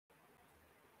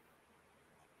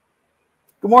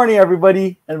Good morning,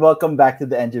 everybody, and welcome back to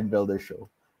the Engine Builder Show.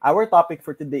 Our topic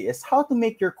for today is how to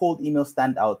make your cold email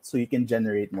stand out so you can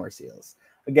generate more sales.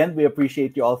 Again, we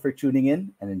appreciate you all for tuning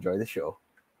in and enjoy the show.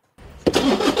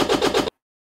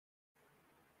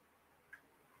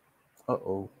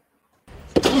 Uh-oh.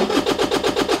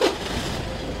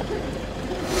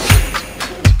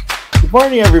 Good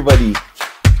morning, everybody.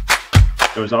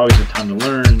 There was always a ton to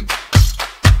learn.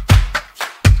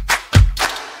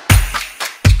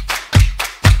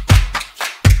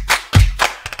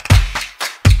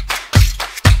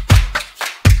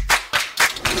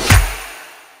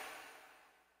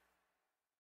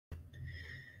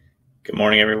 Good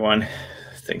morning, everyone.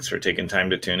 Thanks for taking time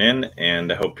to tune in,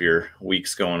 and I hope your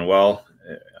week's going well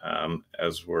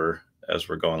as we're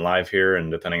going live here. And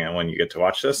depending on when you get to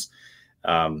watch this,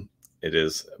 it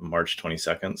is March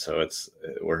 22nd, so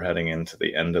we're heading into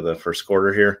the end of the first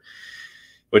quarter here,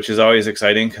 which is always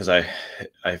exciting because I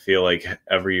feel like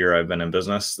every year I've been in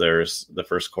business, there's the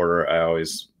first quarter I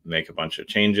always make a bunch of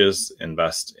changes,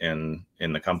 invest in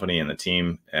the company and the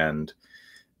team, and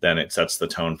then it sets the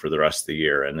tone for the rest of the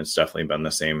year. And it's definitely been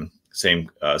the same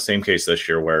case this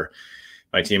year, where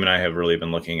my team and I have really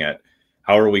been looking at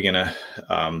how are we going to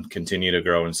continue to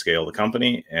grow and scale the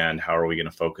company, and how are we going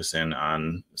to focus in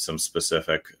on some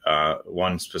specific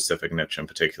one specific niche in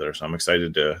particular. So I'm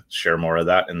excited to share more of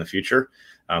that in the future.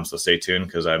 So stay tuned,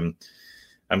 because I'm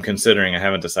considering, I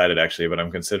haven't decided actually, but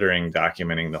I'm considering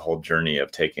documenting the whole journey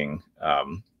of taking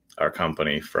our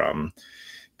company from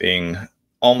being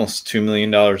almost $2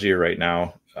 million a year right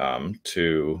now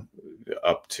to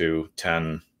up to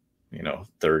 10,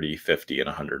 30, 50, and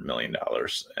 $100 million,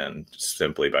 and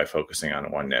simply by focusing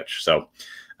on one niche. So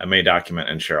I may document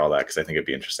and share all that because I think it'd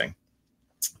be interesting.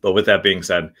 But with that being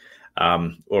said,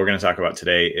 what we're going to talk about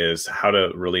today is how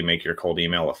to really make your cold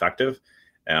email effective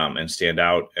and stand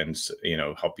out, and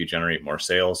help you generate more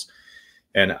sales.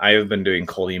 And I have been doing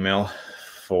cold email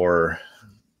for,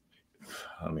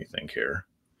 let me think here,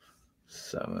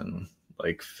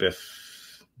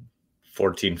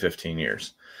 14, 15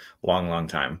 years, long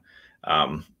time.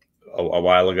 A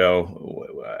while ago,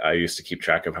 I used to keep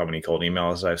track of how many cold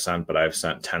emails I've sent, but I've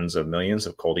sent tens of millions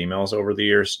of cold emails over the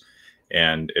years.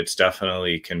 And it's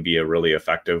definitely can be a really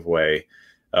effective way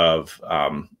of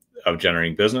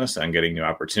generating business and getting new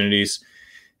opportunities.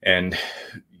 And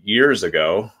years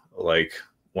ago, like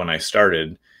when I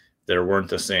started, there weren't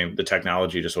the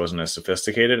technology just wasn't as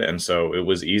sophisticated. And so it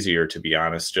was easier, to be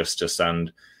honest, just to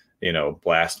send,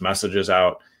 blast messages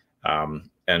out.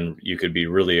 And you could be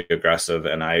really aggressive.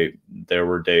 And there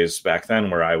were days back then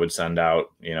where I would send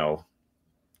out, 3,000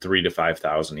 to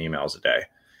 5,000 emails a day.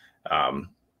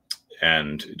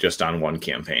 And just on one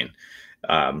campaign.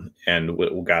 And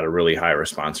we got a really high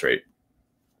response rate.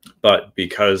 But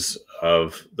because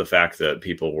of the fact that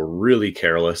people were really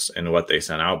careless in what they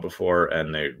sent out before,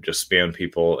 and they just spammed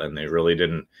people, and they really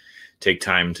didn't take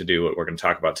time to do what we're going to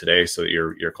talk about today so that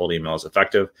your cold email is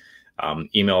effective,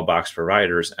 email box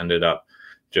providers ended up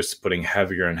just putting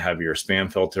heavier and heavier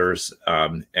spam filters.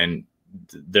 And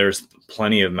there's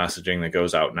plenty of messaging that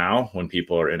goes out now when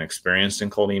people are inexperienced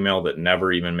in cold email that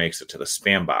never even makes it to the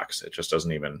spam box. It just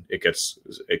doesn't even, it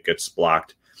gets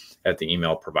blocked at the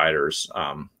email providers,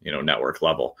 network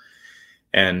level.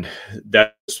 And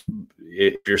that's,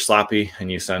 if you're sloppy and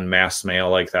you send mass mail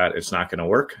like that, it's not going to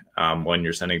work when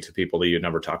you're sending to people that you've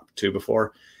never talked to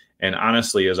before. And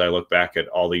honestly, as I look back at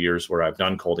all the years where I've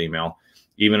done cold email,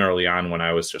 even early on when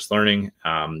I was just learning,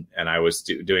 and I was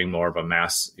doing more of a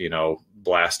mass,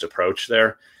 blast approach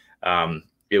there,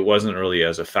 it wasn't really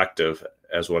as effective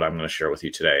as what I'm going to share with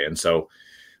you today. And so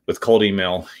with cold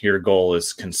email, your goal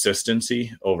is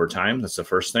consistency over time. That's the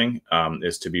first thing,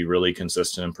 is to be really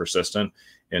consistent and persistent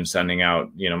in sending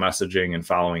out, messaging and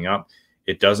following up.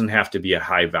 It doesn't have to be a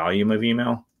high volume of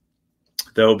email,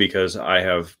 though, because I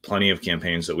have plenty of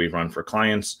campaigns that we've run for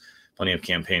clients, plenty of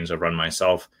campaigns I've run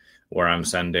myself, where I'm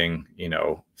sending,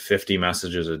 50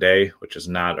 messages a day, which is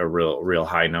not a real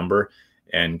high number,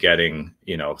 and getting,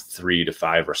 3 to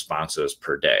 5 responses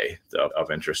per day of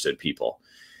interested people.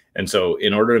 And so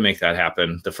in order to make that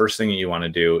happen, the first thing that you want to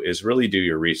do is really do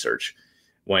your research.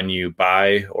 When you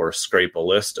buy or scrape a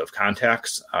list of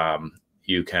contacts, the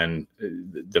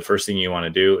first thing you want to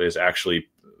do is actually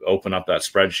open up that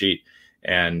spreadsheet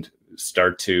and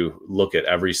start to look at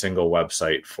every single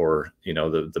website for,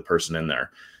 the person in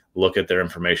there. Look at their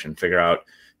information, figure out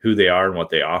who they are and what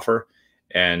they offer.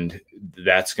 And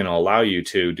that's going to allow you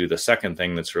to do the second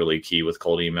thing that's really key with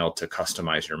cold email, to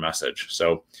customize your message.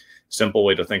 So simple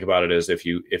way to think about it is if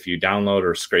you download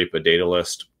or scrape a data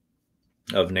list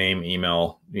of name,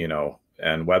 email,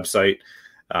 and website,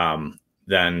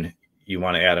 then you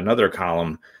want to add another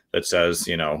column that says,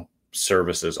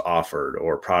 services offered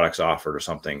or products offered or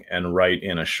something, and write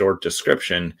in a short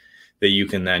description that you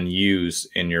can then use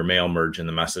in your mail merge in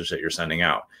the message that you're sending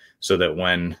out, so that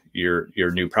when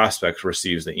your new prospect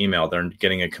receives the email, they're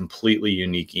getting a completely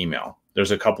unique email.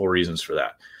 There's a couple reasons for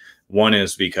that. One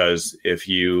is because if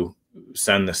you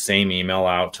send the same email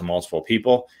out to multiple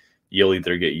people, you'll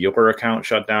either get your account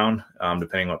shut down,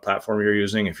 depending on what platform you're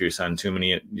using, if you send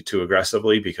too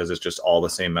aggressively, because it's just all the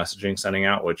same messaging sending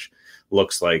out, which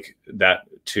looks like that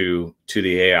to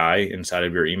the AI inside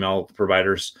of your email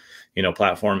provider's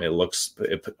platform.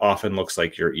 It often looks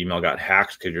like your email got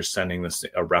hacked because you're sending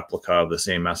a replica of the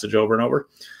same message over and over.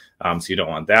 So you don't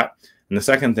want that. And the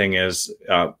second thing is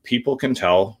people can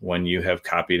tell when you have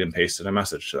copied and pasted a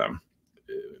message to them.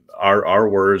 Our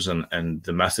words and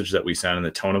the message that we send and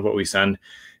the tone of what we send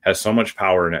has so much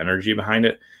power and energy behind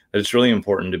it that it's really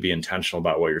important to be intentional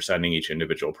about what you're sending each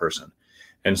individual person.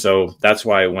 And so that's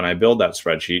why when I build that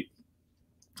spreadsheet,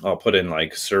 I'll put in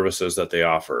like services that they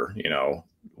offer,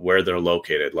 where they're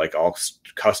located. Like I'll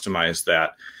customize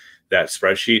that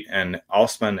spreadsheet, and I'll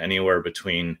spend anywhere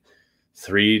between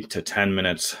 3 to 10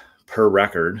 minutes per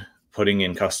record putting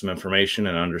in custom information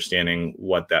and understanding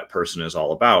what that person is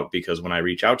all about. Because when I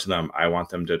reach out to them, I want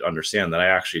them to understand that I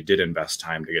actually did invest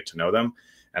time to get to know them,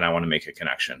 and I want to make a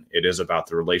connection. It is about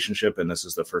the relationship, and this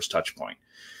is the first touch point.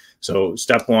 So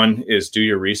step one is do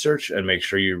your research and make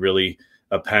sure you really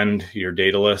append your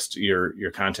data list,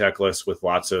 your contact list with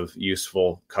lots of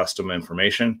useful custom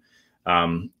information.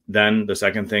 Then the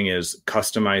second thing is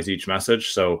customize each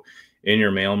message. So in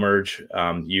your mail merge,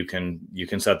 you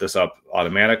can set this up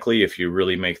automatically if you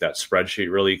really make that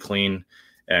spreadsheet really clean,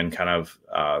 and kind of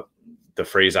the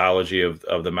phraseology of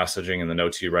the messaging and the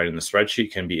notes you write in the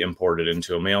spreadsheet can be imported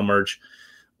into a mail merge.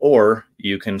 Or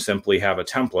you can simply have a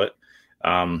template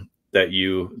that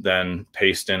you then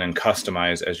paste in and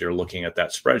customize as you're looking at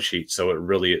that spreadsheet, so it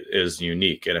really is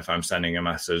unique. And if I'm sending a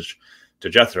message to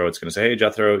Jethro, it's going to say, hey,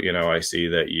 Jethro, I see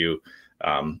that you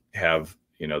have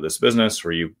this business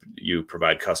where you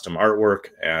provide custom artwork,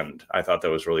 and I thought that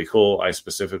was really cool. I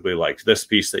specifically liked this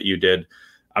piece that you did.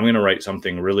 I'm going to write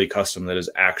something really custom that is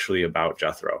actually about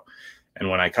Jethro. And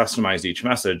when I customize each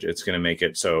message, it's going to make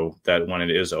it so that when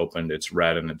it is opened, it's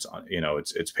read and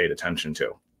it's paid attention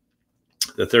to.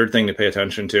 The third thing to pay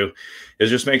attention to is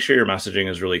just make sure your messaging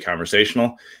is really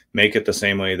conversational. Make it the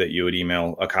same way that you would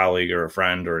email a colleague or a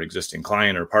friend or an existing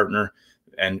client or partner,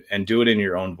 and do it in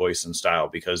your own voice and style.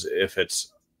 Because if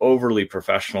it's overly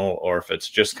professional, or if it's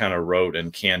just kind of rote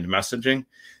and canned messaging,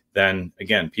 then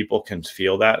again, people can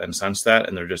feel that and sense that,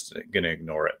 and they're just going to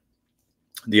ignore it.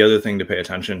 The other thing to pay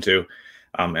attention to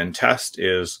and test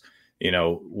is,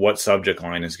 what subject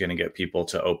line is going to get people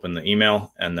to open the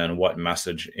email, and then what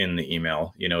message in the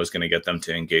email, is going to get them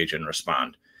to engage and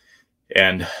respond.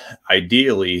 And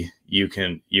ideally, you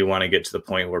want to get to the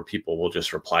point where people will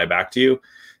just reply back to you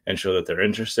and show that they're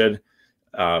interested.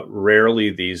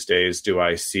 Rarely these days do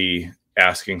I see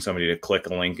asking somebody to click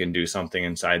a link and do something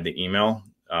inside the email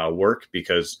work,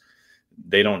 because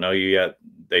they don't know you yet.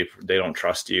 They don't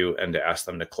trust you, and to ask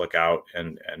them to click out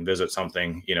and visit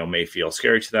something, may feel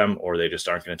scary to them, or they just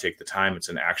aren't going to take the time. It's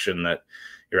an action that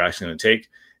you're actually going to take.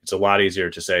 It's a lot easier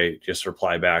to say, just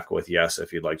reply back with yes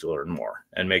if you'd like to learn more,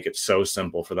 and make it so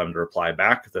simple for them to reply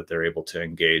back that they're able to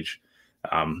engage,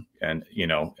 and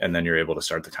then you're able to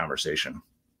start the conversation.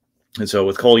 And so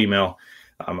with cold email,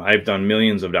 I've done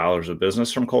millions of dollars of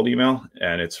business from cold email,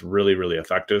 and it's really, really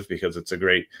effective because it's a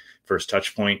great first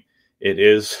touch point. It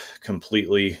is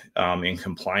completely in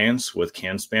compliance with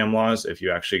CAN-SPAM laws. If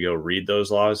you actually go read those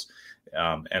laws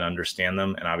and understand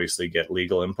them, and obviously get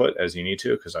legal input as you need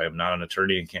to, because I am not an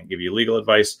attorney and can't give you legal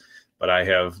advice, but I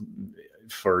have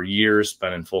for years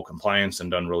been in full compliance and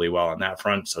done really well on that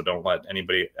front. So don't let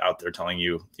anybody out there telling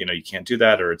you, you can't do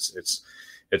that, or it's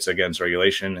against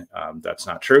regulation. That's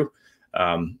not true.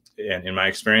 And in my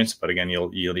experience, but again, you'll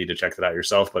need to check that out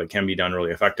yourself, but it can be done really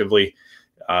effectively.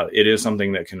 It is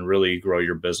something that can really grow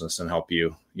your business and help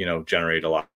you, generate a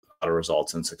lot of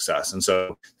results and success. And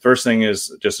so first thing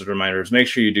is, just as a reminder, is make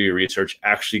sure you do your research,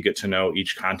 actually get to know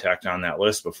each contact on that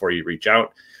list before you reach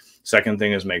out. Second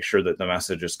thing is make sure that the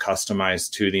message is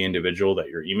customized to the individual that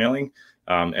you're emailing,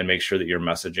 and make sure that your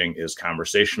messaging is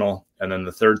conversational. And then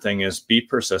the third thing is be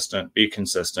persistent, be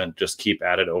consistent, just keep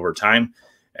at it over time,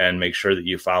 and make sure that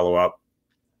you follow up,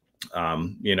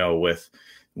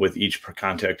 with each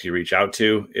contact you reach out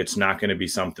to. It's not going to be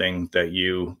something that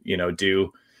you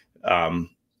do.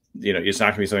 It's not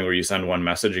going to be something where you send one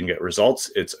message and get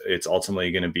results. It's ultimately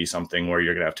going to be something where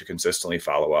you're going to have to consistently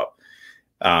follow up.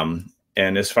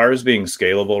 And as far as being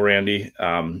scalable, Randy,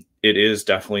 it is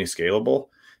definitely scalable.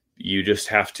 You just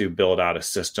have to build out a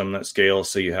system that scales.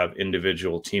 So you have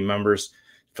individual team members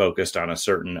focused on a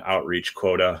certain outreach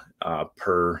quota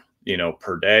per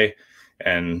day.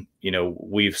 And,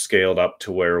 we've scaled up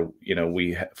to where,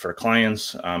 we, for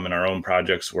clients in our own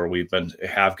projects where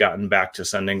have gotten back to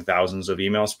sending thousands of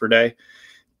emails per day,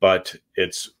 but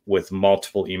it's with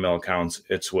multiple email accounts.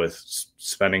 It's with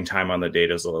spending time on the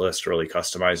data list, really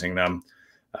customizing them.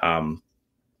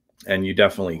 And you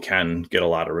definitely can get a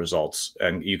lot of results,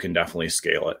 and you can definitely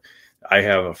scale it. I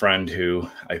have a friend who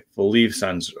I believe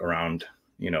sends around,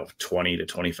 20 to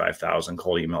 25,000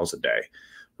 cold emails a day,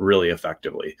 really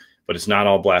effectively. But it's not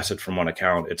all blasted from one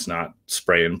account. It's not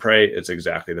spray and pray. It's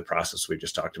exactly the process we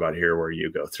just talked about here, where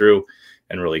you go through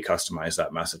and really customize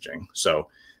that messaging. So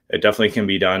it definitely can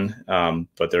be done,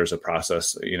 but there's a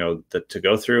process, to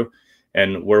go through.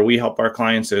 And where we help our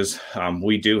clients is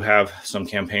we do have some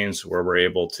campaigns where we're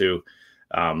able to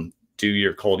do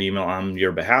your cold email on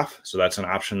your behalf. So that's an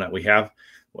option that we have.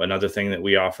 Another thing that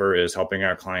we offer is helping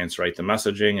our clients write the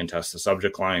messaging and test the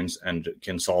subject lines and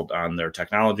consult on their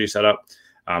technology setup.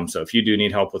 So if you do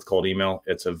need help with cold email,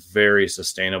 it's a very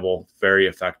sustainable, very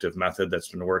effective method that's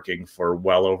been working for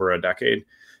well over a decade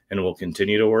and will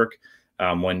continue to work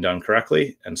when done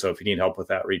correctly. And so if you need help with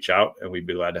that, reach out and we'd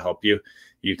be glad to help you.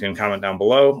 You can comment down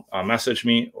below, message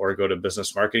me, or go to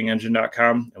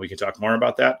businessmarketingengine.com and we can talk more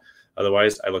about that.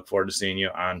 Otherwise, I look forward to seeing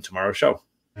you on tomorrow's show.